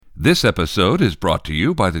This episode is brought to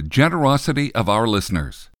you by the generosity of our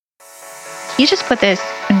listeners. He just put this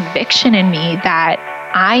conviction in me that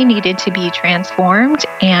I needed to be transformed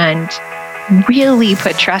and really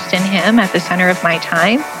put trust in him at the center of my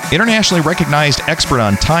time. Internationally recognized expert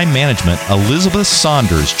on time management, Elizabeth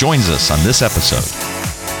Saunders, joins us on this episode.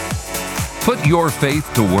 Put your faith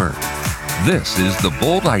to work. This is the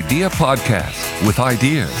Bold Idea Podcast with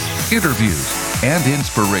ideas, interviews, and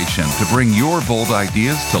inspiration to bring your bold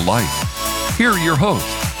ideas to life. Here are your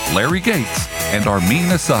hosts, Larry Gates and Armin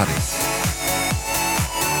Asadi.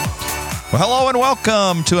 Well, hello and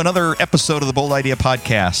welcome to another episode of the Bold Idea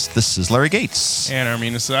Podcast. This is Larry Gates. And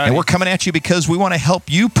Armin Asadi. And we're coming at you because we want to help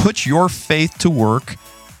you put your faith to work.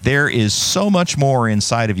 There is so much more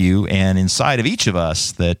inside of you and inside of each of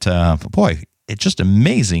us that, boy, it's just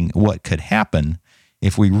amazing what could happen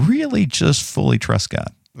if we really just fully trust God.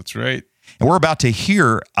 That's right. And we're about to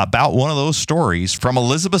hear about one of those stories from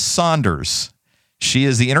Elizabeth Saunders. She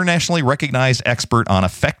is the internationally recognized expert on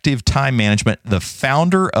effective time management, the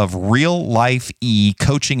founder of Real Life E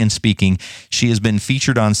Coaching and Speaking. She has been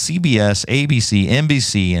featured on CBS, ABC,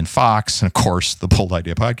 NBC, and Fox, and of course, the Bold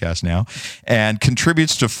Idea Podcast now, and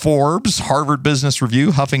contributes to Forbes, Harvard Business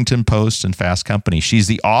Review, Huffington Post, and Fast Company. She's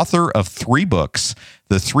the author of 3 books,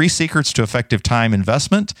 The 3 Secrets to Effective Time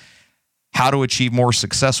Investment, How to Achieve More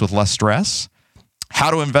Success with Less Stress,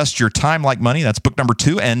 How to Invest Your Time Like Money, that's book number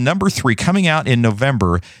 2, and number 3, coming out in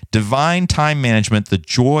November, Divine Time Management, The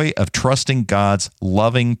Joy of Trusting God's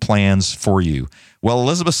Loving Plans for You. Well,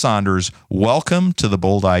 Elizabeth Saunders, welcome to the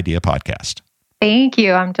Bold Idea Podcast. Thank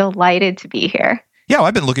you. I'm delighted to be here. Yeah,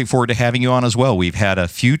 I've been looking forward to having you on as well. We've had a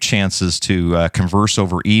few chances to converse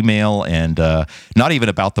over email and not even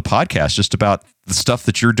about the podcast, just about the stuff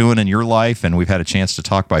that you're doing in your life. And we've had a chance to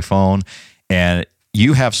talk by phone. And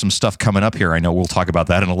you have some stuff coming up here. I know we'll talk about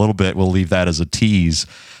that in a little bit. We'll leave that as a tease.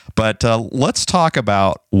 But let's talk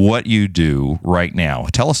about what you do right now.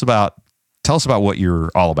 Tell us about what you're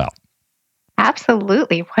all about.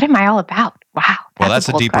 Absolutely. What am I all about? Wow. That's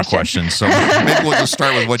a deeper question. So maybe we'll just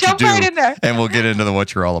start with what you do, right in there. And we'll get into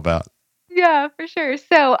what you're all about. Yeah, for sure.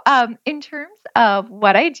 So in terms of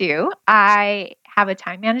what I do, I have a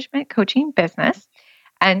time management coaching business.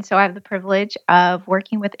 And so I have the privilege of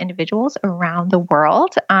working with individuals around the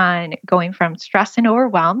world on going from stressed and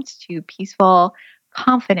overwhelmed to peaceful,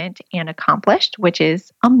 confident, and accomplished, which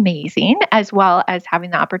is amazing, as well as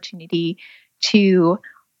having the opportunity to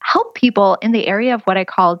help people in the area of what I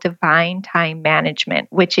call divine time management,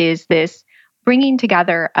 which is this bringing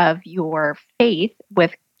together of your faith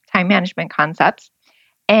with time management concepts.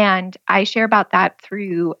 And I share about that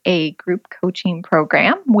through a group coaching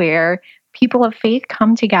program where people of faith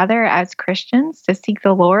come together as Christians to seek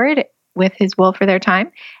the Lord with his will for their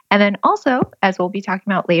time. And then also, as we'll be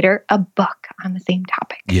talking about later, a book on the same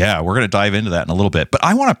topic. Yeah, we're going to dive into that in a little bit. But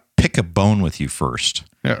I want to pick a bone with you first.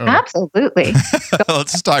 Uh-oh. Absolutely.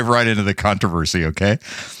 Let's dive right into the controversy, okay?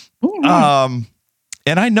 Mm-hmm.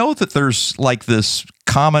 And I know that there's like this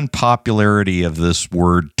common popularity of this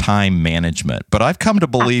word time management, but I've come to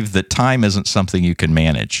believe that time isn't something you can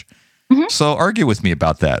manage. Mm-hmm. So argue with me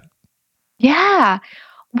about that. Yeah.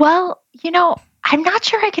 Well, I'm not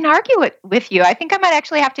sure I can argue it with you. I think I might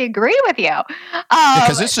actually have to agree with you.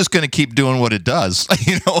 Because it's just going to keep doing what it does.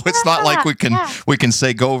 It's not like we can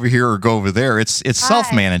say go over here or go over there. It's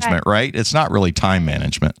self-management, right? It's not really time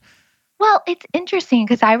management. Well, it's interesting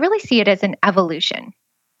because I really see it as an evolution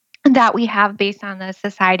that we have based on the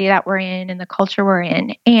society that we're in and the culture we're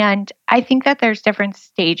in. And I think that there's different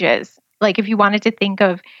stages. Like if you wanted to think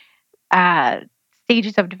of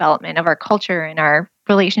stages of development of our culture and our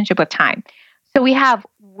relationship with time. So we have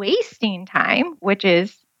wasting time, which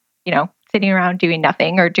is, sitting around doing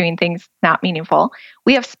nothing or doing things not meaningful.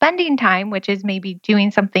 We have spending time, which is maybe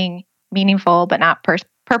doing something meaningful but not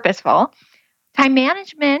purposeful. Time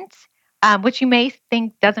management, which you may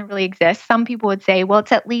think doesn't really exist. Some people would say, well,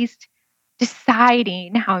 it's at least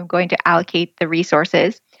deciding how I'm going to allocate the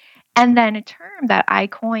resources. And then a term that I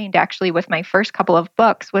coined actually with my first couple of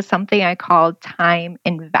books was something I called time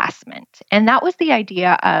investment. And that was the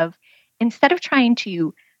idea of instead of trying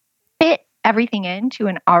to fit everything into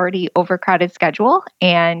an already overcrowded schedule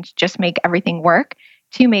and just make everything work,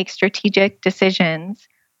 to make strategic decisions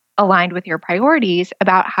aligned with your priorities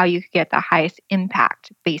about how you could get the highest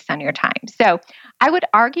impact based on your time. So I would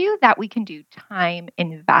argue that we can do time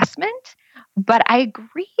investment, but I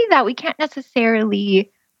agree that we can't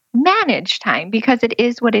necessarily manage time because it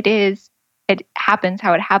is what it is. It happens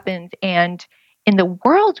how it happens. And in the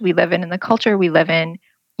world we live in the culture we live in,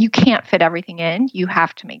 you can't fit everything in. You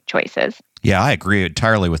have to make choices. Yeah, I agree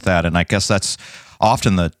entirely with that. And I guess that's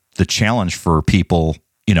often the challenge for people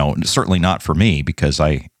certainly not for me, because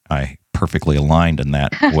I perfectly aligned in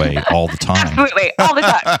that way all the time. Absolutely, all the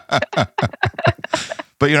time.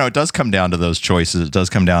 But, it does come down to those choices. It does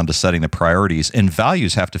come down to setting the priorities, and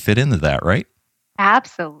values have to fit into that, right?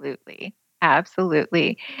 Absolutely.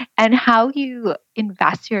 Absolutely. And how you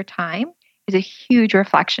invest your time is a huge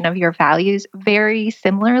reflection of your values, very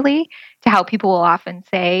similarly to how people will often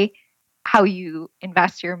say how you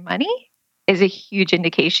invest your money is a huge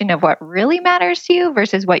indication of what really matters to you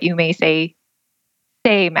versus what you may say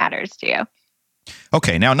matters to you.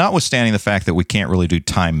 Okay, now notwithstanding the fact that we can't really do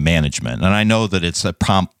time management, and I know that it's a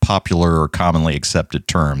popular or commonly accepted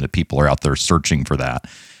term that people are out there searching for that.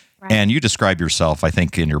 Right. And you describe yourself, I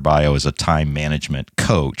think, in your bio as a time management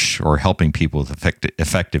coach, or helping people with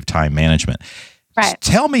effective time management. Right.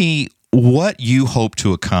 Tell me what you hope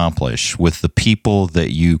to accomplish with the people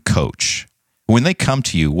that you coach. When they come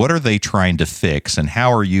to you, what are they trying to fix, and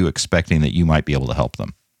how are you expecting that you might be able to help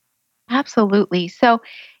them? Absolutely. So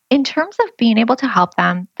in terms of being able to help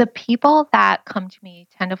them, the people that come to me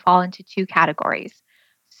tend to fall into two categories.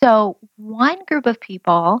 So one group of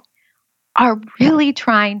people are really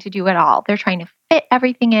trying to do it all. They're trying to fit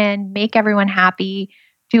everything in, make everyone happy,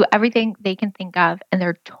 do everything they can think of, and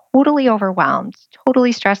they're totally overwhelmed,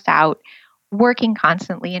 totally stressed out, working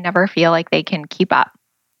constantly and never feel like they can keep up.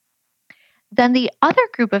 Then the other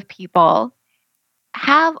group of people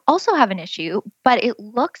also have an issue, but it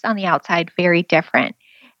looks on the outside very different.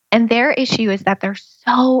 And their issue is that they're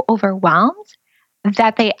so overwhelmed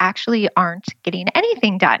that they actually aren't getting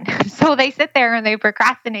anything done. So they sit there and they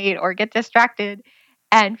procrastinate or get distracted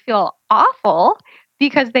and feel awful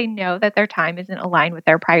because they know that their time isn't aligned with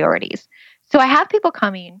their priorities. So I have people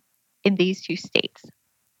coming in these two states.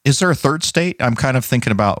 Is there a third state? I'm kind of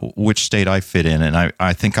thinking about which state I fit in, and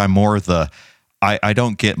I think I'm more I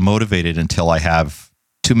don't get motivated until I have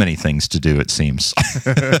too many things to do, it seems.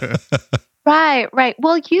 Right.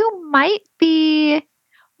 Well, you might be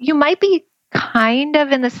kind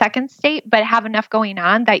of in the second state, but have enough going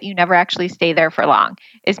on that you never actually stay there for long,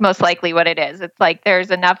 is most likely what it is. It's like there's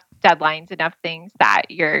enough deadlines, enough things that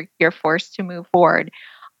you're forced to move forward.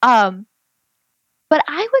 But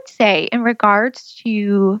I would say, in regards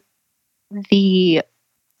to the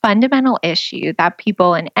fundamental issue that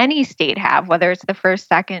people in any state have, whether it's the first,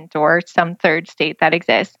 second, or some third state that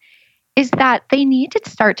exists, is that they need to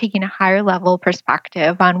start taking a higher level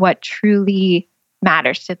perspective on what truly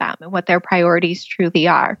matters to them and what their priorities truly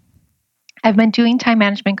are. I've been doing time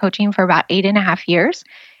management coaching for about 8.5 years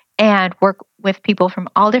and work with people from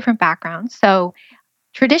all different backgrounds. So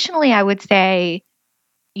traditionally, I would say,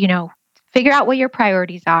 figure out what your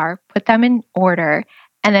priorities are, put them in order,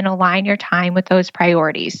 and then align your time with those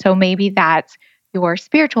priorities. So maybe that's your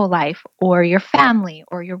spiritual life or your family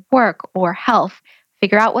or your work or health.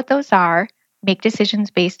 Figure out what those are, make decisions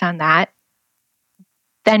based on that.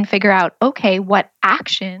 Then figure out, okay, what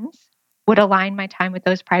actions would align my time with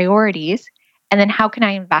those priorities? And then how can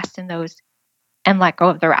I invest in those and let go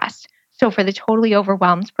of the rest? So for the totally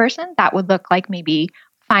overwhelmed person, that would look like maybe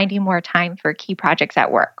finding more time for key projects at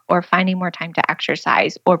work, or finding more time to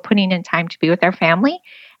exercise, or putting in time to be with their family.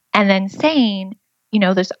 And then saying,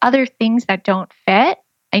 there's other things that don't fit,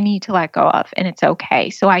 I need to let go of, and it's okay.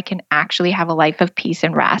 So I can actually have a life of peace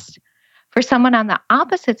and rest. For someone on the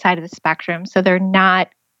opposite side of the spectrum, so they're not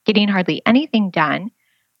getting hardly anything done,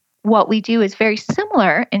 what we do is very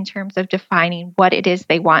similar in terms of defining what it is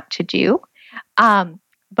they want to do.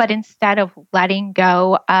 But instead of letting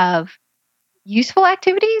go of useful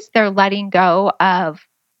activities, they're letting go of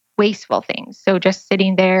wasteful things. So just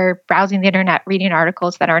sitting there, browsing the internet, reading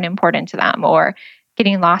articles that aren't important to them, or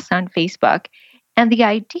getting lost on Facebook. And the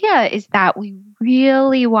idea is that we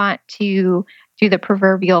really want to do the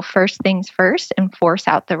proverbial first things first and force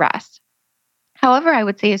out the rest. However, I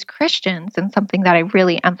would say as Christians, and something that I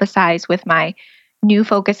really emphasize with my new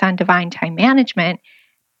focus on divine time management,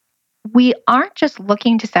 we aren't just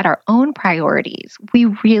looking to set our own priorities. We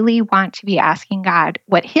really want to be asking God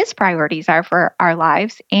what His priorities are for our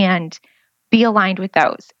lives and be aligned with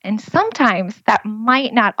those. And sometimes that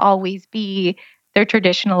might not always be their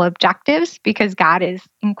traditional objectives, because God is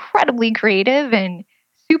incredibly creative and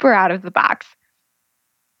super out of the box.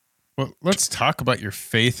 Well, let's talk about your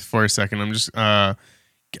faith for a second. I'm just, I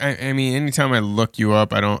mean, anytime I look you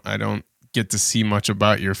up, I don't get to see much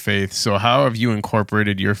about your faith. So how have you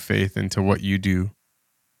incorporated your faith into what you do?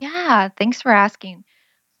 Yeah, thanks for asking.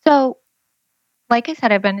 So, like I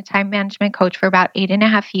said, I've been a time management coach for about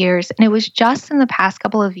 8.5 years. And it was just in the past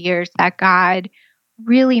couple of years that God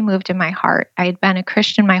really moved in my heart. I had been a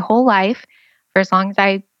Christian my whole life for as long as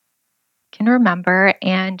I can remember,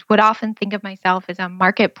 and would often think of myself as a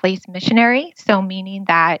marketplace missionary. So, meaning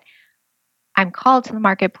that I'm called to the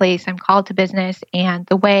marketplace, I'm called to business, and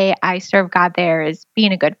the way I serve God there is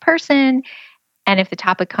being a good person. And if the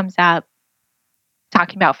topic comes up,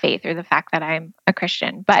 talking about faith or the fact that I'm a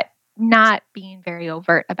Christian, but not being very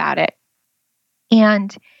overt about it.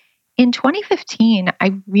 And in 2015,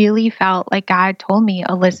 I really felt like God told me,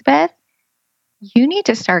 Elizabeth, you need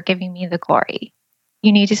to start giving me the glory.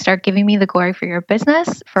 You need to start giving me the glory for your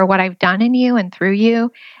business, for what I've done in you and through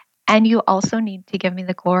you. And you also need to give me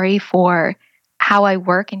the glory for how I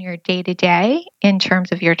work in your day to day in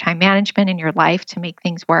terms of your time management in your life to make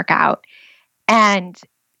things work out. And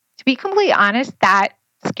to be completely honest, that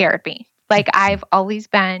scared me. Like, I've always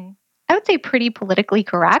been, I would say, pretty politically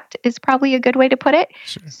correct is probably a good way to put it.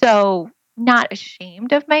 Sure. So not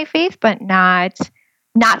ashamed of my faith, but not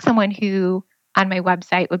someone who on my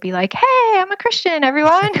website would be like, hey, I'm a Christian,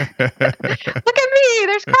 everyone. Look at me.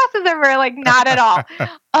 There's crosses everywhere. Like, not at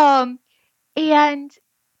all. And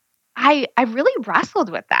I really wrestled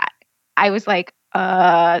with that. I was like,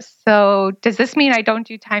 so does this mean I don't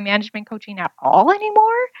do time management coaching at all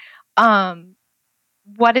anymore?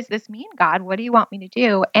 What does this mean, God? What do you want me to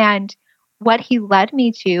do? And what he led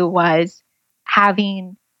me to was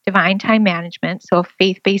having divine time management, so a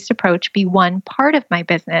faith-based approach, be one part of my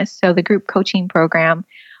business, so the group coaching program,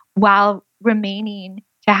 while remaining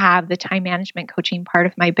to have the time management coaching part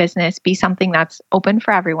of my business be something that's open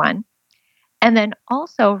for everyone. And then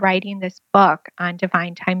also writing this book on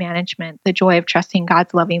divine time management, The Joy of Trusting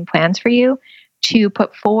God's Loving Plans for You, to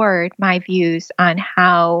put forward my views on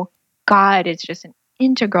how God is just an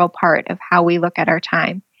integral part of how we look at our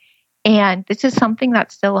time. And this is something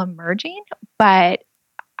that's still emerging, but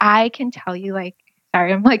I can tell you, like,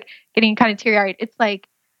 sorry, I'm like getting kind of teary-eyed. It's like,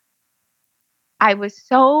 I was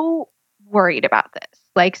so worried about this.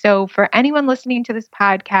 Like, so for anyone listening to this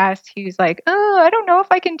podcast who's like, oh, I don't know if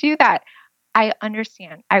I can do that. I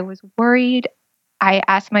understand. I was worried. I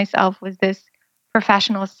asked myself, was this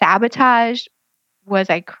professional sabotage? Was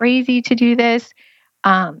I crazy to do this?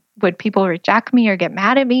 Would people reject me or get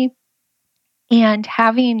mad at me? And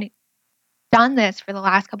having done this for the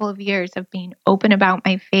last couple of years of being open about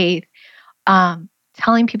my faith,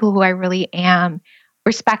 telling people who I really am,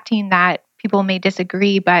 respecting that people may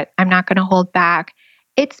disagree, but I'm not going to hold back.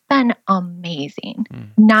 It's been amazing.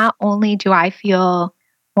 Not only do I feel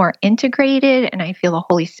more integrated and I feel the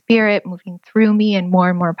Holy Spirit moving through me in more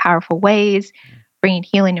and more powerful ways, bringing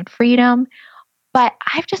healing and freedom, but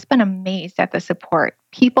I've just been amazed at the support.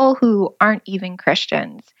 People who aren't even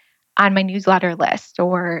Christians on my newsletter list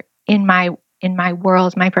or in my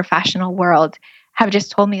world, my professional world, have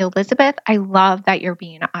just told me, Elizabeth, I love that you're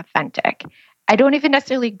being authentic. I don't even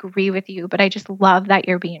necessarily agree with you, but I just love that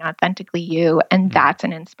you're being authentically you, and that's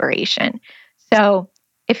an inspiration. So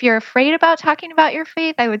if you're afraid about talking about your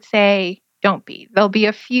faith, I would say don't be. There'll be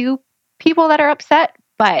a few people that are upset,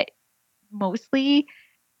 but mostly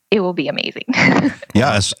it will be amazing.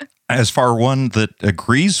 Yeah, as far one that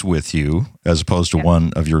agrees with you, as opposed to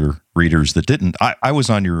one of your readers that didn't. I was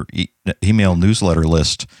on your email newsletter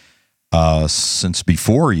list since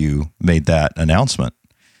before you made that announcement.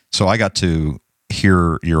 So I got to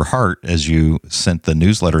hear your heart as you sent the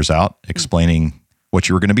newsletters out explaining what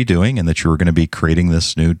you were going to be doing and that you were going to be creating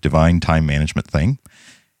this new divine time management thing.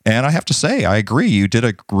 And I have to say, I agree. You did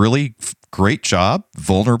a really great job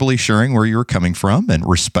vulnerably sharing where you were coming from and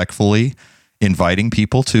respectfully inviting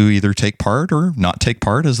people to either take part or not take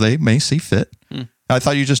part as they may see fit. I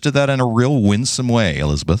thought you just did that in a real winsome way,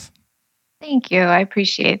 Elizabeth. Thank you. I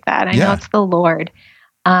appreciate that. I know it's the Lord.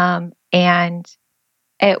 And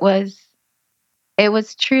it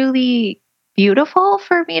was truly beautiful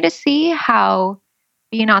for me to see how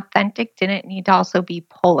being authentic didn't need to also be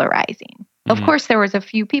polarizing. Of course, there was a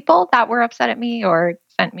few people that were upset at me or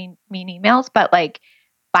sent me mean emails, but like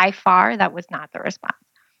by far, that was not the response.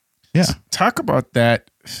 Yeah. Talk about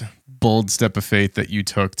that bold step of faith that you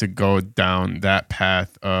took to go down that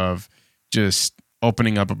path of just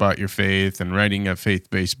opening up about your faith and writing a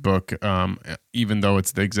faith-based book, even though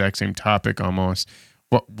it's the exact same topic almost.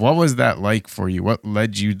 What was that like for you? What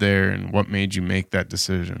led you there and what made you make that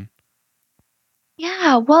decision?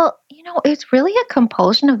 Yeah, well, it's really a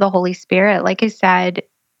compulsion of the Holy Spirit. Like I said,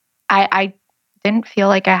 I didn't feel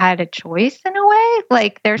like I had a choice in a way.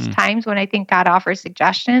 Like there's times when I think God offers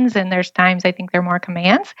suggestions and there's times I think they're more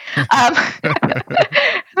commands. This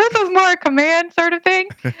was more a command sort of thing.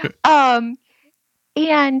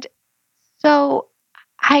 And so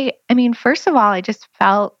I mean, first of all, I just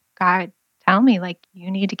felt God tell me, like, you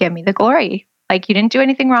need to give me the glory. Like, you didn't do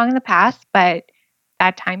anything wrong in the past, but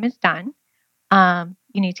that time is done.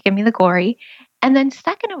 You need to give me the glory. And then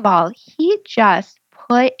second of all, he just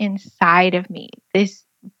put inside of me this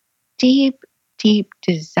deep, deep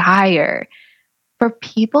desire for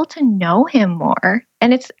people to know him more.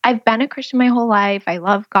 And I've been a Christian my whole life. I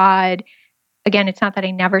love God. Again, it's not that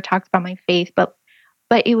I never talked about my faith, but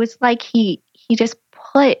it was like he just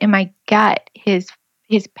put in my gut his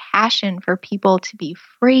passion for people to be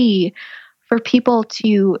free, for people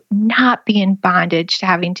to not be in bondage to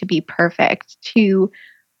having to be perfect, to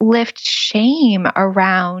lift shame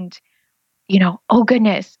around, oh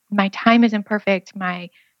goodness, my time isn't perfect, my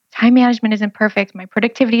time management isn't perfect, my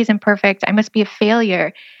productivity isn't perfect, I must be a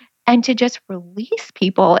failure. And to just release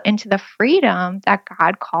people into the freedom that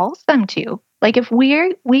God calls them to. Like if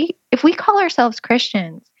we call ourselves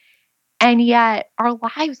Christians and yet our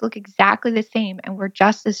lives look exactly the same and we're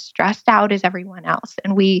just as stressed out as everyone else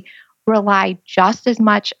and we rely just as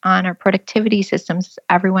much on our productivity systems as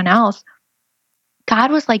everyone else,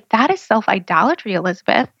 God was like, that is self-idolatry,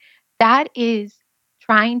 Elizabeth. That is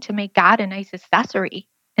trying to make God a nice accessory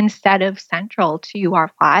instead of central to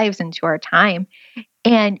our lives and to our time.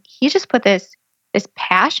 And he just put this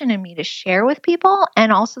passion in me to share with people,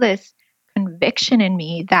 and also this conviction in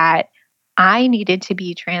me that I needed to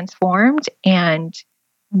be transformed and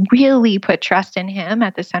really put trust in him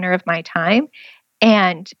at the center of my time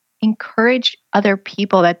and encourage other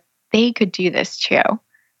people that they could do this too.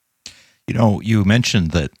 You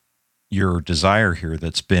mentioned that your desire here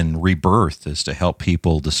that's been rebirthed is to help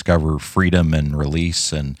people discover freedom and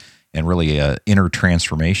release and really inner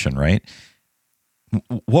transformation, right?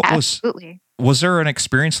 Absolutely. Was there an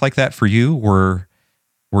experience like that for you where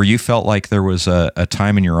you felt like there was a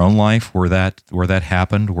time in your own life where that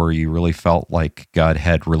happened, where you really felt like God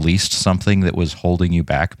had released something that was holding you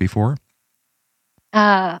back before?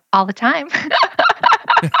 All the time.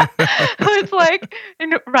 I was like,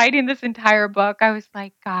 in writing this entire book, I was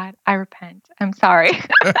like, God, I repent. I'm sorry.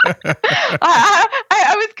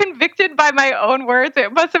 I was convicted by my own words.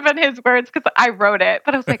 It must have been his words because I wrote it.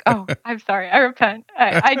 But I was like, oh, I'm sorry. I repent.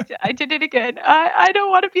 I did it again. I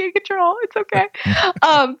don't want to be in control. It's okay.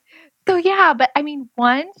 So yeah, but I mean,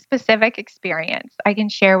 one specific experience I can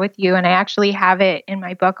share with you, and I actually have it in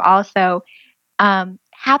my book also,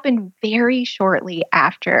 happened very shortly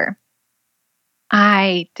after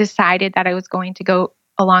I decided that I was going to go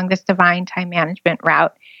along this divine time management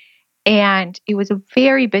route. And it was a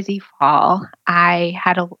very busy fall. I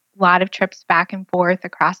had a lot of trips back and forth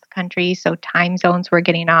across the country. So time zones were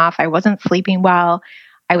getting off. I wasn't sleeping well.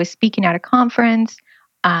 I was speaking at a conference.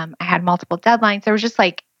 I had multiple deadlines. There was just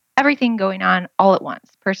like everything going on all at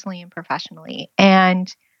once, personally and professionally.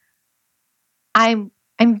 And I'm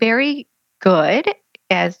very good,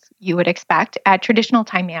 as you would expect, at traditional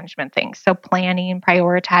time management things. So planning,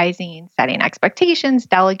 prioritizing, setting expectations,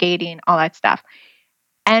 delegating, all that stuff.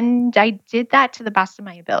 And I did that to the best of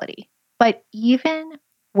my ability. But even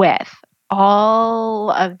with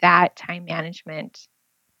all of that time management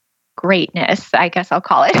greatness, I guess I'll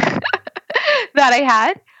call it, that I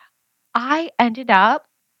had, I ended up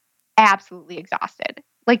absolutely exhausted.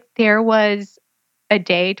 Like there was a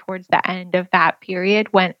day towards the end of that period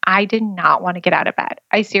when I did not want to get out of bed.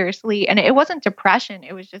 I seriously, and it wasn't depression,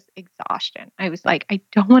 it was just exhaustion. I was like, I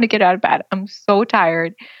don't want to get out of bed. I'm so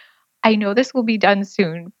tired. I know this will be done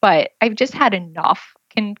soon, but I've just had enough.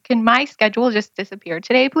 Can my schedule just disappear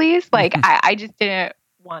today, please? Like I just didn't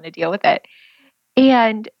want to deal with it.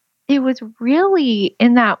 And it was really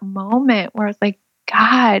in that moment where I was like,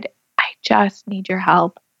 God, I just need your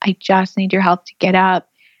help. I just need your help to get up,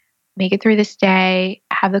 make it through this day,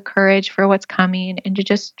 have the courage for what's coming, and to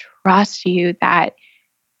just trust you that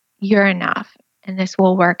you're enough and this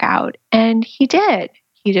will work out. And he did.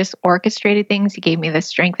 He just orchestrated things. He gave me the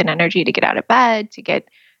strength and energy to get out of bed, to get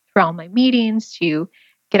through all my meetings, to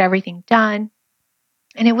get everything done.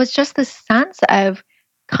 And it was just this sense of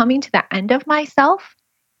coming to the end of myself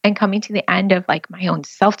and coming to the end of like my own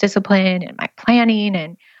self-discipline and my planning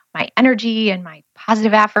and my energy and my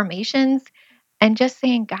positive affirmations, and just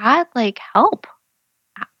saying, God, like, help.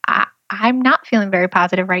 I'm not feeling very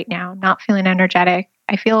positive right now. I'm not feeling energetic.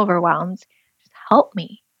 I feel overwhelmed. Just help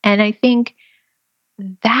me. And I think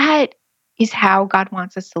that is how God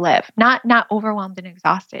wants us to live. Not overwhelmed and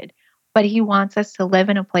exhausted, but he wants us to live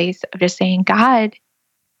in a place of just saying, God,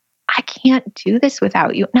 I can't do this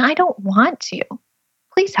without you. And I don't want to.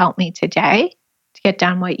 Please help me today to get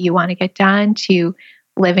done what you want to get done, to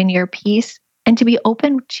live in your peace, and to be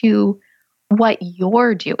open to what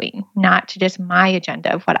you're doing, not to just my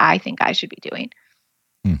agenda of what I think I should be doing.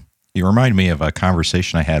 You remind me of a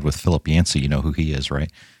conversation I had with Philip Yancey. You know who he is,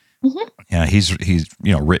 right? Mm-hmm. Yeah, he's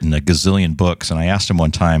written a gazillion books, and I asked him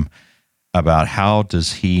one time, about how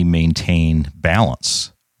does he maintain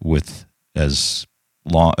balance with as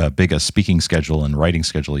big a speaking schedule and writing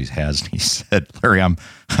schedule he has. And he said, Larry, I'm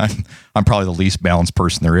probably the least balanced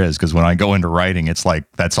person there is, because when I go into writing, it's like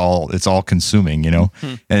it's all consuming,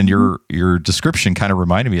 And your description kind of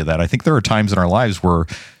reminded me of that. I think there are times in our lives where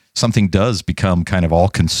something does become kind of all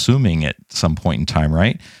consuming at some point in time,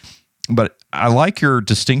 right? But I like your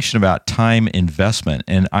distinction about time investment.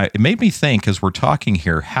 And it made me think, as we're talking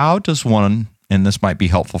here, how does one, and this might be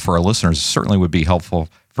helpful for our listeners, certainly would be helpful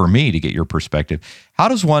for me to get your perspective. How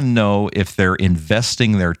does one know if they're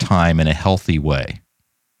investing their time in a healthy way?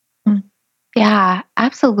 Yeah,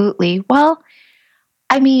 absolutely. Well,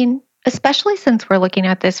 I mean, especially since we're looking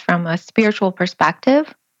at this from a spiritual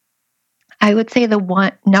perspective, I would say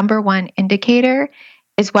the number one indicator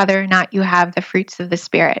is whether or not you have the fruits of the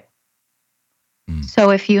Spirit. So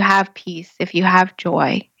if you have peace, if you have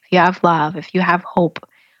joy, if you have love, if you have hope,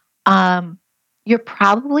 you're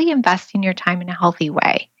probably investing your time in a healthy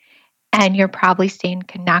way, and you're probably staying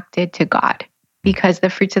connected to God, because the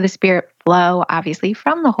fruits of the Spirit flow obviously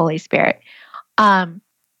from the Holy Spirit.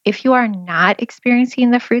 If you are not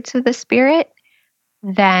experiencing the fruits of the Spirit,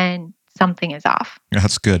 then something is off.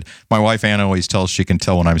 That's good. My wife, Anna, always tells she can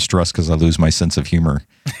tell when I'm stressed because I lose my sense of humor.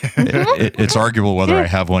 It's arguable whether I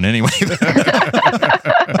have one anyway.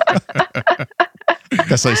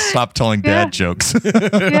 Guess I stopped telling dad jokes.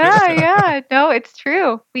 Yeah. No, it's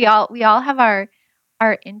true. We all have our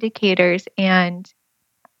indicators, and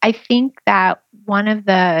I think that one of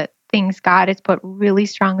the things God has put really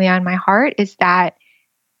strongly on my heart is that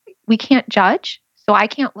we can't judge. So I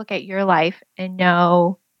can't look at your life and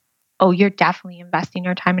know, oh, you're definitely investing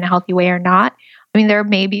your time in a healthy way or not. I mean, there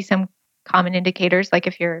may be some common indicators, like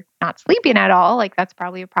if you're not sleeping at all, like that's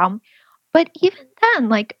probably a problem. But even then,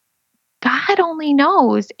 like, God only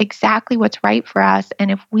knows exactly what's right for us. And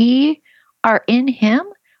if we are in Him,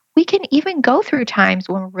 we can even go through times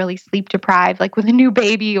when we're really sleep deprived, like with a new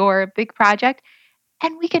baby or a big project,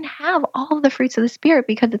 and we can have all of the fruits of the Spirit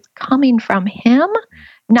because it's coming from Him,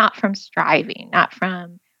 not from striving, not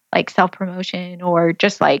from like self-promotion or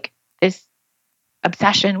just like this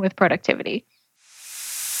obsession with productivity.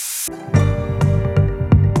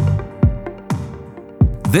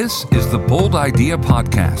 This is the Bold Idea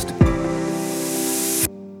Podcast.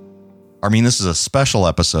 I mean, this is a special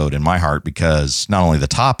episode in my heart because not only the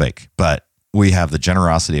topic, but we have the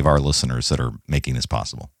generosity of our listeners that are making this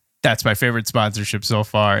possible. That's my favorite sponsorship so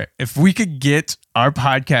far. If we could get our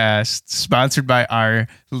podcast sponsored by our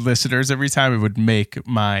listeners every time, it would make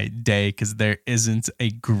my day, because there isn't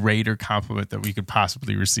a greater compliment that we could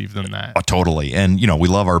possibly receive than that. Oh, totally. And, we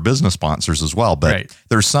love our business sponsors as well. But Right.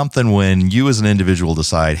 There's something when you as an individual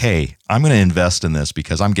decide, hey, I'm going to invest in this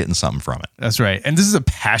because I'm getting something from it. That's right. And this is a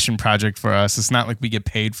passion project for us. It's not like we get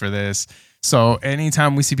paid for this. So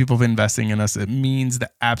anytime we see people investing in us, it means the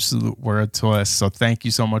absolute world to us. So thank you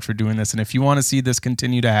so much for doing this. And if you want to see this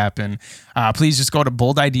continue to happen, please just go to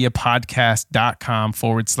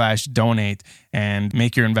boldideapodcast.com/donate and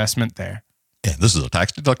make your investment there. And this is a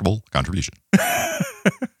tax-deductible contribution.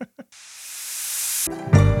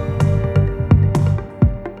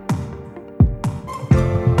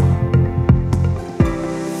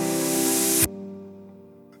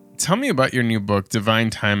 Tell me about your new book,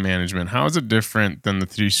 Divine Time Management. How is it different than the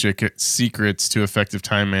 3 secrets to effective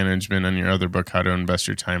time management and your other book, How to Invest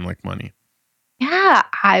Your Time Like Money? Yeah,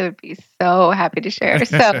 I would be so happy to share.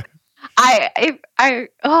 So I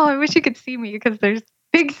wish you could see me, because there's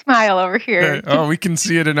big smile over here. Oh, we can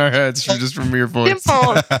see it in our heads just from your voice.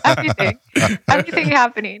 Dimples, everything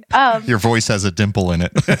happening. Your voice has a dimple in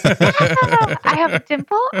it. I have a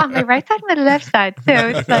dimple on my right side and my left side, so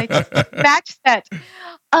it's like match set.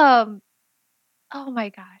 Oh my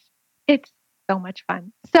gosh, it's so much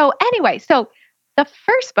fun. So anyway, the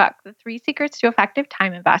first book, The 3 Secrets to Effective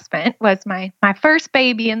Time Investment, was my first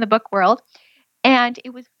baby in the book world, and it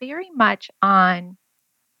was very much on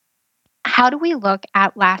how do we look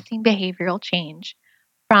at lasting behavioral change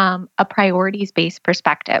from a priorities-based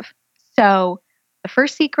perspective. So the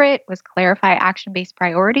first secret was clarify action-based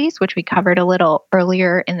priorities, which we covered a little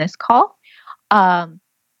earlier in this call.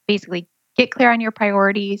 Basically, get clear on your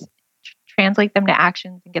priorities, translate them to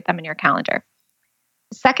actions, and get them in your calendar.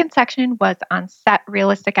 The second section was on set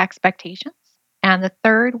realistic expectations. And the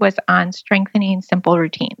third was on strengthening simple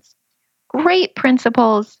routines. Great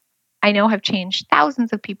principles I know have changed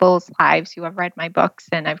thousands of people's lives who have read my books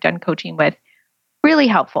and I've done coaching with. Really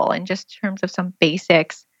helpful in just terms of some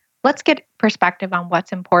basics. Let's get perspective on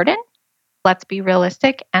what's important. Let's be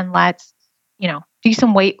realistic, and let's, do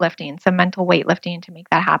some weightlifting, some mental weightlifting to make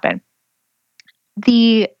that happen.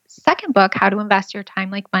 The second book, How to Invest Your Time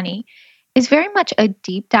Like Money, is very much a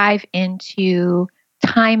deep dive into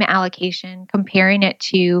time allocation, comparing it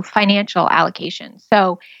to financial allocation.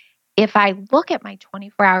 So if I look at my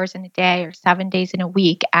 24 hours in a day or 7 days in a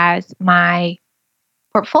week as my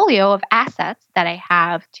portfolio of assets that I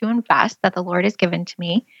have to invest that the Lord has given to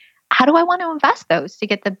me, how do I want to invest those to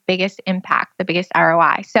get the biggest impact, the biggest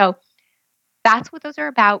ROI? So that's what those are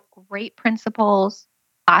about. Great principles,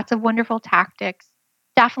 lots of wonderful tactics,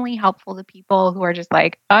 definitely helpful to people who are just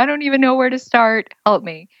like, I don't even know where to start. Help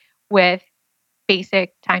me with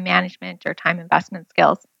basic time management or time investment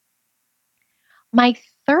skills. My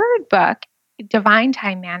third book, Divine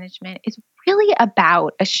Time Management, is really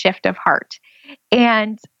about a shift of heart.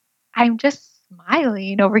 And I'm just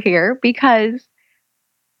smiling over here because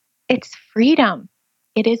it's freedom.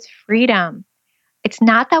 It is freedom. It's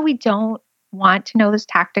not that we don't want to know those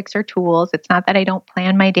tactics or tools. It's not that I don't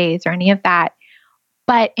plan my days or any of that.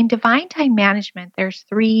 But in Divine Time Management, there's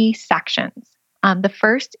 3 sections. The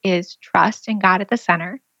first is trust in God at the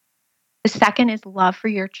center. The second is love for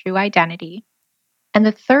your true identity. And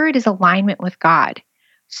the third is alignment with God.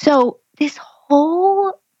 So this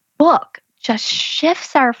whole book just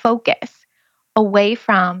shifts our focus away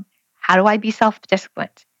from how do I be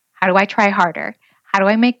self-disciplined? How do I try harder? How do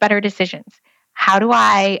I make better decisions? How do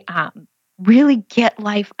I really get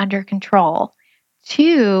life under control?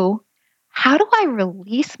 To how do I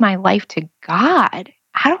release my life to God?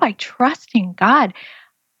 How do I trust in God?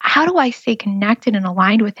 How do I stay connected and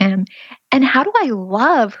aligned with Him? And how do I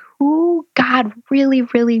love who God really,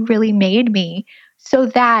 really, really made me so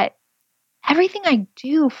that everything I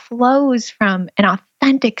do flows from an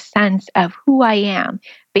authentic sense of who I am,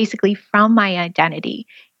 basically from my identity,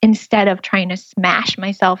 instead of trying to smash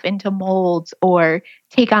myself into molds or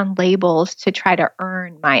take on labels to try to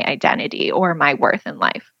earn my identity or my worth in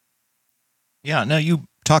life. Yeah, no, you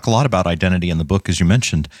talk a lot about identity in the book, as you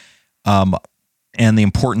mentioned, and the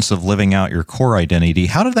importance of living out your core identity.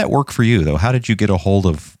 How did that work for you, though? How did you get a hold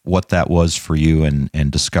of what that was for you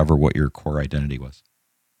and discover what your core identity was?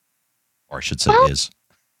 Or I should say is.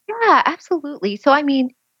 Yeah, absolutely. So, I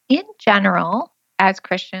mean, in general, as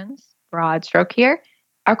Christians, broad stroke here,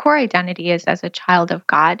 our core identity is as a child of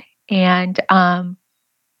God and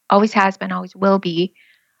always has been, always will be.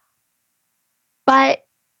 But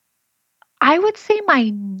I would say my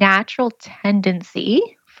natural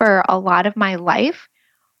tendency for a lot of my life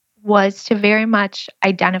was to very much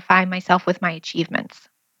identify myself with my achievements.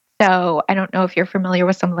 So I don't know if you're familiar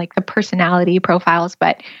with some like the personality profiles,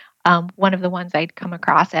 but one of the ones I'd come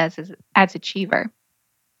across as achiever.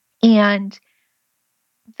 And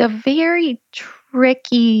the very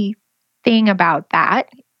tricky thing about that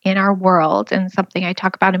in our world, and something I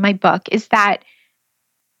talk about in my book, is that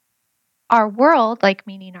our world, like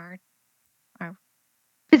meaning our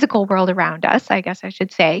physical world around us, I guess I should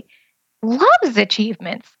say, loves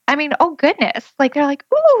achievements. I mean, oh goodness. Like they're like,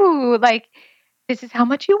 ooh, like this is how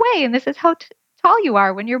much you weigh and this is how tall you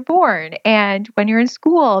are when you're born. And when you're in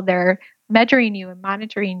school, they're measuring you and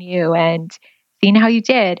monitoring you and seeing how you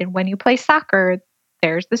did. And when you play soccer,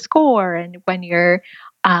 there's the score. And when you're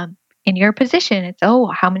in your position, it's, oh,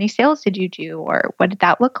 how many sales did you do? Or what did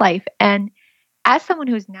that look like? And as someone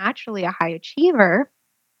who's naturally a high achiever,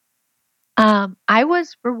 I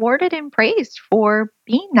was rewarded and praised for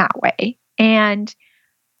being that way. And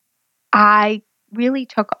I really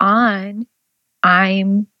took on,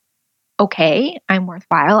 I'm okay, I'm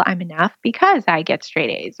worthwhile, I'm enough because I get straight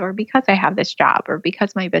A's or because I have this job or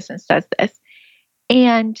because my business does this.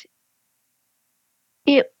 And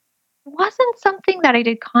it wasn't something that I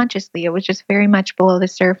did consciously. It was just very much below the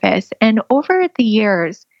surface. And over the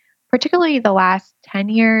years, particularly the last 10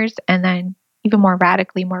 years, and then even more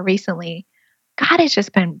radically, more recently, God has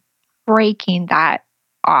just been breaking that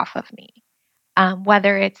off of me.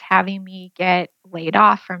 Whether it's having me get laid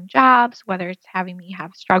off from jobs, whether it's having me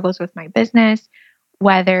have struggles with my business,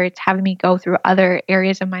 whether it's having me go through other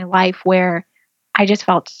areas of my life where I just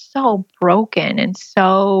felt so broken and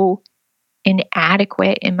so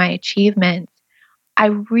inadequate in my achievements, I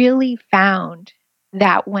really found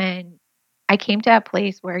that when I came to a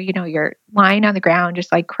place where, you're lying on the ground,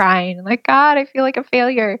 just like crying and like, God, I feel like a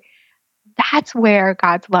failure. That's where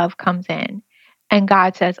God's love comes in. And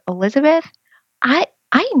God says, Elizabeth, I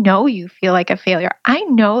know you feel like a failure. I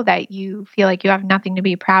know that you feel like you have nothing to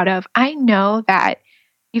be proud of. I know that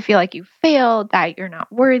you feel like you failed, that you're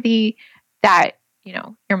not worthy, that,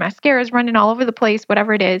 your mascara is running all over the place,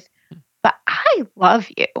 whatever it is. But I love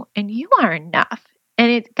you and you are enough.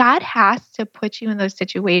 And God has to put you in those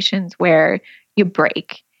situations where you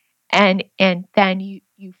break and then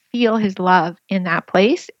you feel His love in that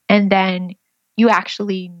place. And then you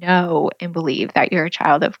actually know and believe that you're a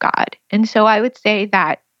child of God. And so I would say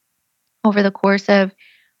that over the course of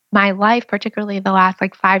my life, particularly the last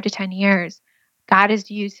like 5 to 10 years, God has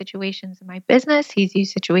used situations in my business. He's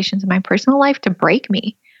used situations in my personal life to break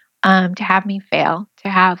me, to have me fail, to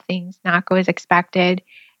have things not go as expected.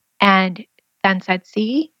 And then said,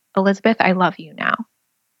 see, Elizabeth, I love you now.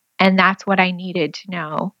 And that's what I needed to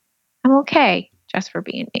know. I'm okay just for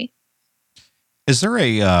being me. Is there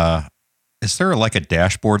like a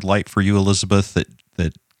dashboard light for you, Elizabeth,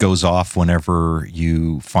 that goes off whenever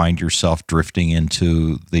you find yourself drifting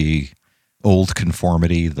into the old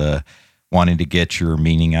conformity, the wanting to get your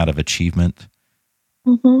meaning out of achievement?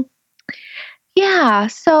 Mm-hmm. Yeah.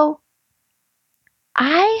 So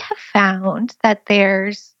I have found that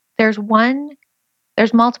there's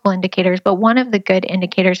multiple indicators, but one of the good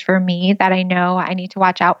indicators for me that I know I need to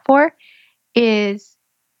watch out for is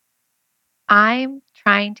I'm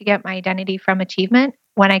trying to get my identity from achievement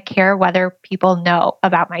when I care whether people know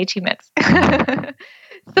about my achievements.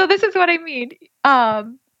 So this is what I mean.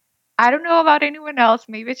 I don't know about anyone else.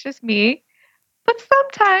 Maybe it's just me. But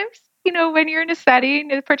sometimes, when you're in a setting,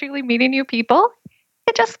 particularly meeting new people,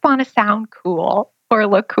 you just want to sound cool or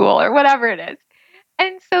look cool or whatever it is.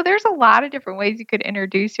 And so there's a lot of different ways you could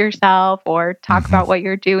introduce yourself or talk about what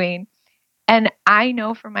you're doing. And I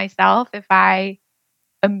know for myself, if I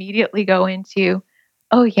immediately go into,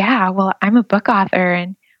 oh yeah, well, I'm a book author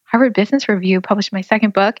and Harvard Business Review published my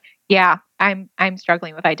second book. Yeah, I'm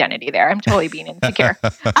struggling with identity there. I'm totally being insecure.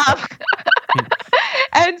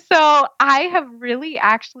 And so I have really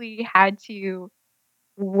actually had to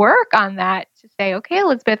work on that to say, okay,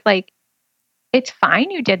 Elizabeth, like, it's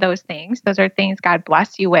fine you did those things. Those are things God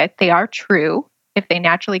blessed you with. They are true. If they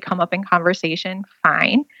naturally come up in conversation,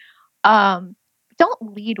 fine. Don't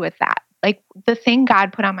lead with that. Like the thing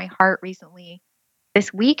God put on my heart recently,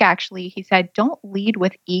 this week actually, he said, don't lead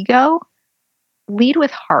with ego, lead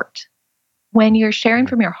with heart. When you're sharing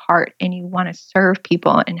from your heart and you want to serve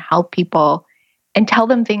people and help people and tell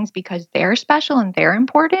them things because they're special and they're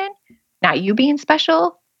important, not you being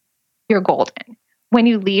special, you're golden. When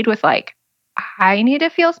you lead with like, I need to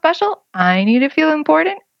feel special, I need to feel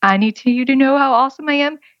important, I need you to know how awesome I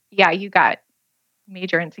am. Yeah, you got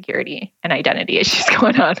major insecurity and identity issues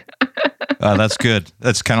going on. That's good.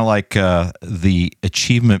 That's kind of like the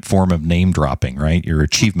achievement form of name dropping, right? You're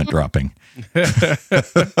achievement dropping.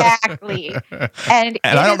 Exactly. And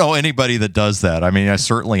I don't know anybody that does that. I mean, I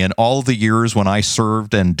certainly, in all the years when I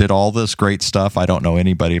served and did all this great stuff, I don't know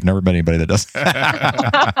anybody. I've never met anybody that does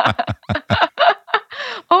that.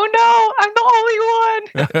 Oh no, I'm the only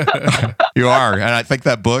one. You are. And I think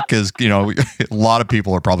that book is, a lot of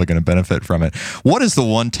people are probably going to benefit from it. What is the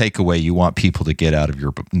one takeaway you want people to get out of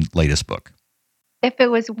your latest book? If it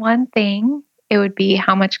was one thing, it would be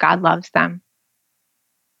how much God loves them.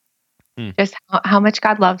 Just how much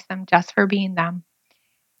God loves them just for being them.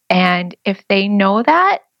 And if they know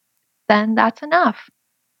that, then that's enough.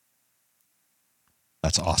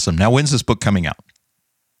 That's awesome. Now, when's this book coming out?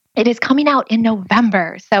 It is coming out in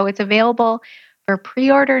November. So it's available for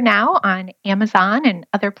pre-order now on Amazon and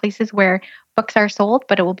other places where books are sold,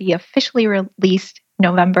 but it will be officially released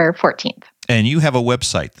November 14th. And you have a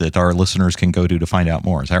website that our listeners can go to find out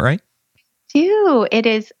more. Is that right? It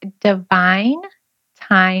is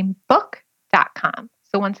divinetimebook.com.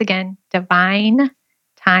 So once again,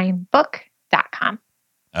 divinetimebook.com.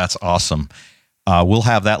 That's awesome. We'll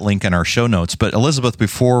have that link in our show notes. But Elizabeth,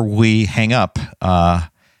 before we hang up, I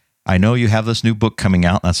know you have this new book coming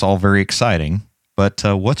out. That's all very exciting. But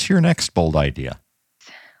what's your next bold idea?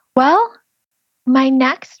 Well, my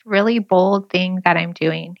next really bold thing that I'm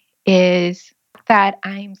doing is that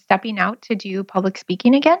I'm stepping out to do public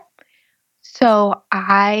speaking again. So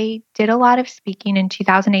I did a lot of speaking in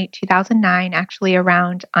 2008, 2009, actually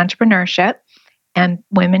around entrepreneurship and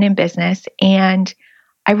women in business. And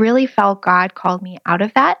I really felt God called me out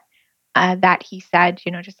of that, that he said,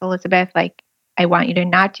 just Elizabeth, like, I want you to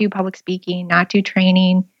not do public speaking, not do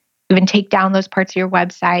training, even take down those parts of your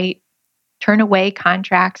website, turn away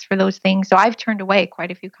contracts for those things. So I've turned away quite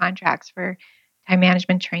a few contracts for time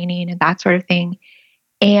management training and that sort of thing.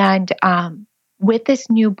 And with this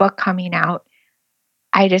new book coming out,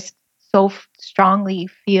 I just so strongly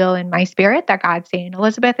feel in my spirit that God's saying,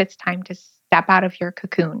 Elizabeth, it's time to step out of your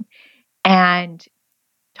cocoon and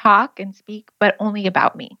talk and speak, but only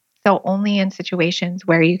about me. So only in situations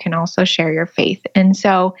where you can also share your faith. And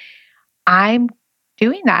so I'm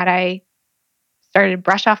doing that. I started to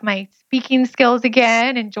brush off my speaking skills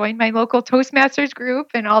again and joined my local Toastmasters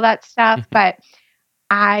group and all that stuff. But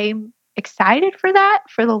I'm excited for that,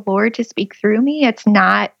 for the Lord to speak through me. It's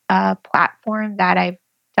not a platform that I've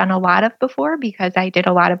done a lot of before because I did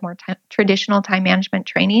a lot of more traditional time management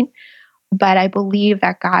training. But I believe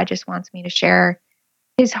that God just wants me to share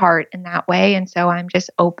his heart in that way. And so I'm just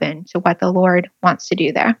open to what the Lord wants to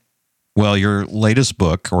do there. Well, your latest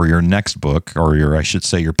book, or your next book, or I should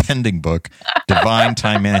say your pending book, Divine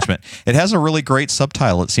Time Management, it has a really great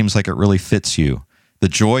subtitle. It seems like it really fits you. The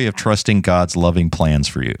Joy of Trusting God's Loving Plans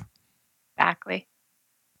for You. Exactly.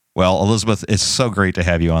 Well, Elizabeth, it's so great to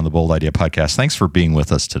have you on the Bold Idea Podcast. Thanks for being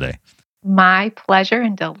with us today. My pleasure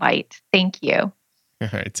and delight. Thank you. All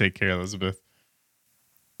right. Take care, Elizabeth.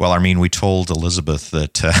 Well, Armin, we told Elizabeth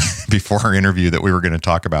that before our interview that we were going to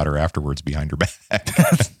talk about her afterwards behind her back.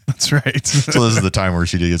 That's right. So this is the time where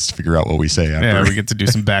she gets to figure out what we say after. Yeah, we get to do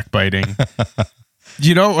some backbiting.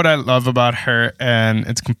 You know what I love about her, and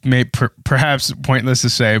it's perhaps pointless to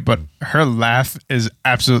say, but her laugh is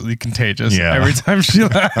absolutely contagious. Yeah. Every time she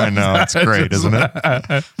laughs. I know. It's great, isn't it?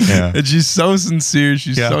 Yeah. And she's so sincere.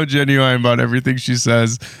 She's so genuine about everything she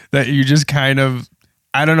says that you just kind of,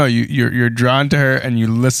 I don't know, you're drawn to her and you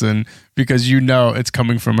listen because you know it's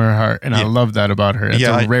coming from her heart. And I love that about her. It's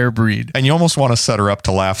a rare breed. And you almost want to set her up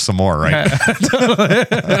to laugh some more, right?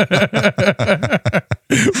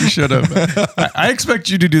 We should have. I expect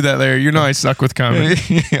you to do that, Larry. You know I suck with comedy.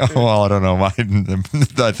 Well, I don't know. I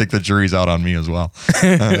think the jury's out on me as well.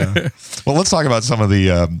 Well, let's talk about some of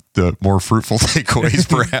the more fruitful takeaways,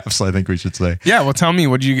 perhaps, I think we should say. Yeah, well, tell me,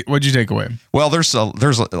 what'd you take away? Well, there's a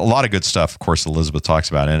lot of good stuff, of course, Elizabeth talks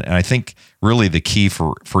about. And I think really the key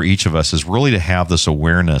for each of us is really to have this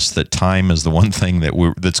awareness that time is the one thing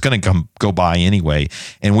that's going to go by anyway.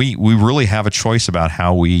 And we really have a choice about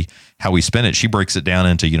how we spend it. She breaks it down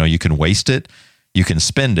into, you can waste it, you can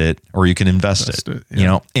spend it, or you can invest it.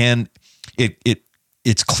 And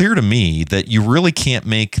it's clear to me that you really can't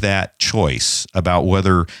make that choice about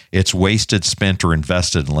whether it's wasted, spent, or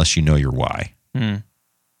invested unless you know your why. And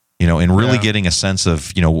really getting a sense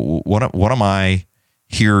of, what am I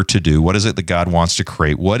here to do? What is it that God wants to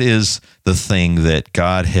create? What is the thing that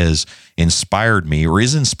God has inspired me or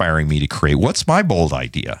is inspiring me to create? What's my bold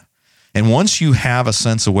idea? And once you have a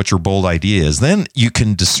sense of what your bold idea is, then you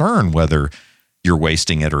can discern whether you're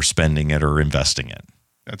wasting it or spending it or investing it.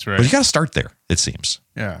 That's right. But you got to start there, it seems.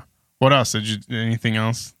 Yeah. What else? Anything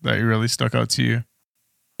else that really stuck out to you?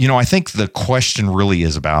 I think the question really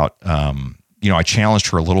is about, I challenged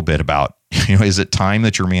her a little bit about, is it time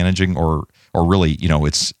that you're managing or really,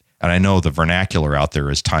 it's, and I know the vernacular out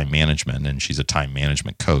there is time management, and she's a time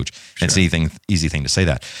management coach. Sure. It's an easy thing to say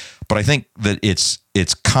that. But I think that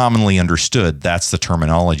it's commonly understood that's the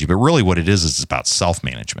terminology. But really what it is it's about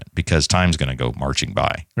self-management, because time's going to go marching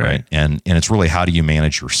by, right? And it's really how do you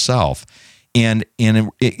manage yourself? And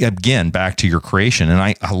again, back to your creation. And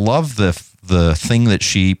I love the thing that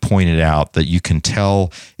she pointed out that you can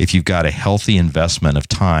tell if you've got a healthy investment of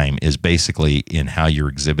time is basically in how you're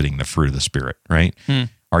exhibiting the fruit of the Spirit, right?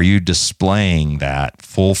 Are you displaying that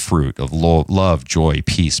full fruit of love, joy,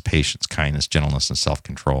 peace, patience, kindness, gentleness, and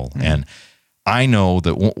self-control? And I know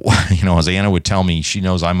that, as Anna would tell me, she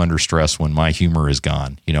knows I'm under stress when my humor is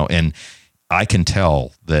gone, and I can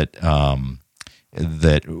tell that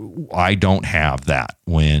that I don't have that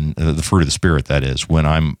when the fruit of the Spirit, that is, when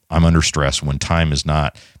I'm under stress, when time is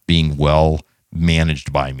not being well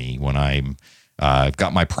managed by me, when I've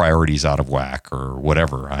got my priorities out of whack or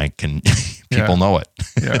whatever. I can, people know it.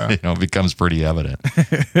 Yeah. It becomes pretty evident.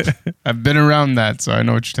 I've been around that, so I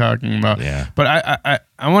know what you're talking about. Yeah. But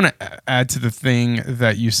I want to add to the thing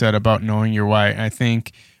that you said about knowing your why. I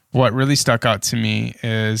think what really stuck out to me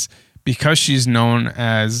is because she's known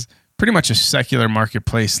as pretty much a secular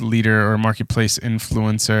marketplace leader or marketplace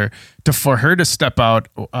influencer, for her to step out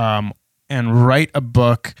and write a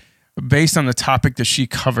book based on the topic that she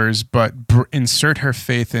covers, but insert her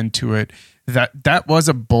faith into it, that was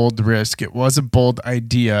a bold risk. It was a bold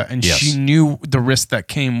idea. And she knew the risk that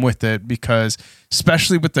came with it, because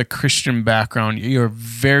especially with the Christian background, you're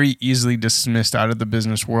very easily dismissed out of the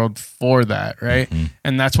business world for that, right? Mm-hmm.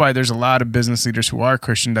 And that's why there's a lot of business leaders who are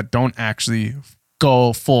Christian that don't actually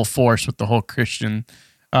go full force with the whole Christian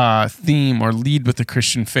theme or lead with the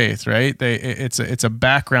Christian faith, right? It's a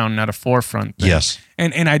background, not a forefront thing. Yes.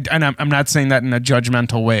 And I'm not saying that in a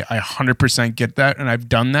judgmental way. I 100% get that, and I've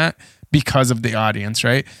done that because of the audience,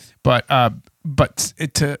 right? But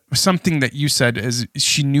something that you said is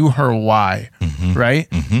she knew her why, right?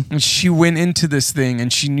 Mm-hmm. And she went into this thing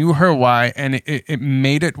and she knew her why, and it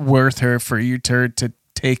made it worth her for you to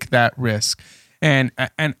take that risk. And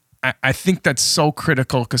I think that's so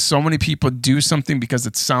critical, because so many people do something because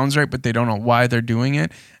it sounds right, but they don't know why they're doing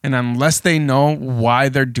it. And unless they know why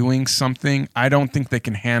they're doing something, I don't think they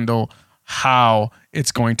can handle how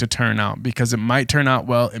it's going to turn out, because it might turn out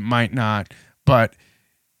well, it might not. But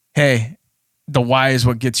hey, the why is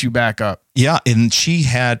what gets you back up. Yeah, and she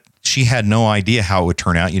had no idea how it would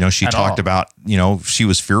turn out. She talked about, she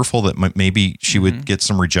was fearful that maybe she would get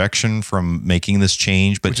some rejection from making this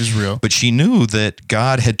change, which is real. But she knew that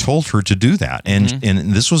God had told her to do that, and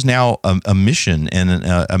this was now a mission and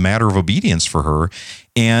a matter of obedience for her.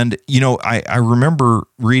 And I remember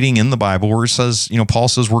reading in the Bible where it says, Paul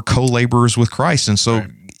says we're co-laborers with Christ, and so.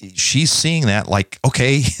 Right. She's seeing that like,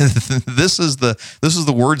 okay, this is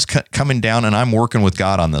the words coming down, and I'm working with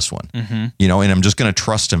God on this one, and I'm just going to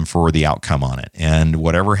trust him for the outcome on it, and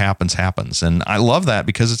whatever happens, happens. And I love that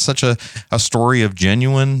because it's such a story of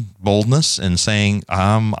genuine boldness and saying,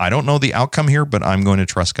 I don't know the outcome here, but I'm going to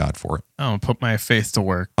trust God for it. I'll put my faith to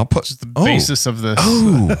work. Which is the basis of this.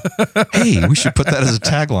 Hey, we should put that as a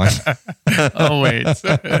tagline. Oh wait,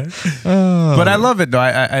 but I love it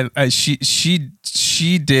though.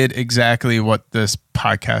 She did exactly what this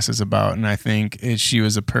podcast is about, and I think she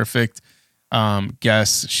was a perfect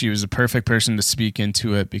guest. She was a perfect person to speak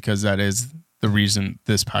into it, because that is the reason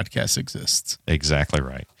this podcast exists. Exactly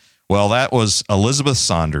right. Well, that was Elizabeth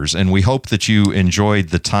Saunders, and we hope that you enjoyed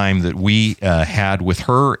the time that we had with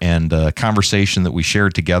her and the conversation that we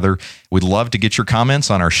shared together. We'd love to get your comments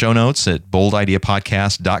on our show notes at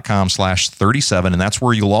boldideapodcast.com/37, and that's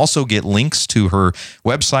where you'll also get links to her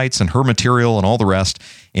websites and her material and all the rest.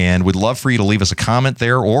 And we'd love for you to leave us a comment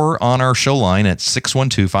there or on our show line at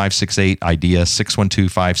 612-568-IDEA,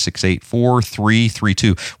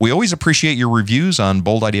 612-568-4332. We always appreciate your reviews on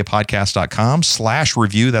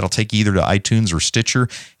boldideapodcast.com/review. That'll take you either to iTunes or Stitcher.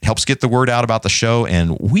 It helps get the word out about the show,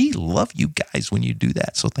 and we love you guys when you do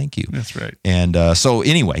that, so thank you. That's right. And so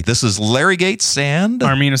anyway, this is Larry Gates and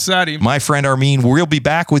Armin Asadi. My friend Armin. We'll be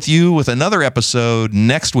back with you with another episode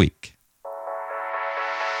next week.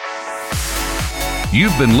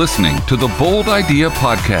 You've been listening to the Bold Idea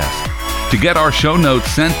Podcast. To get our show notes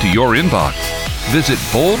sent to your inbox, visit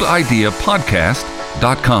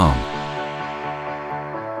boldideapodcast.com.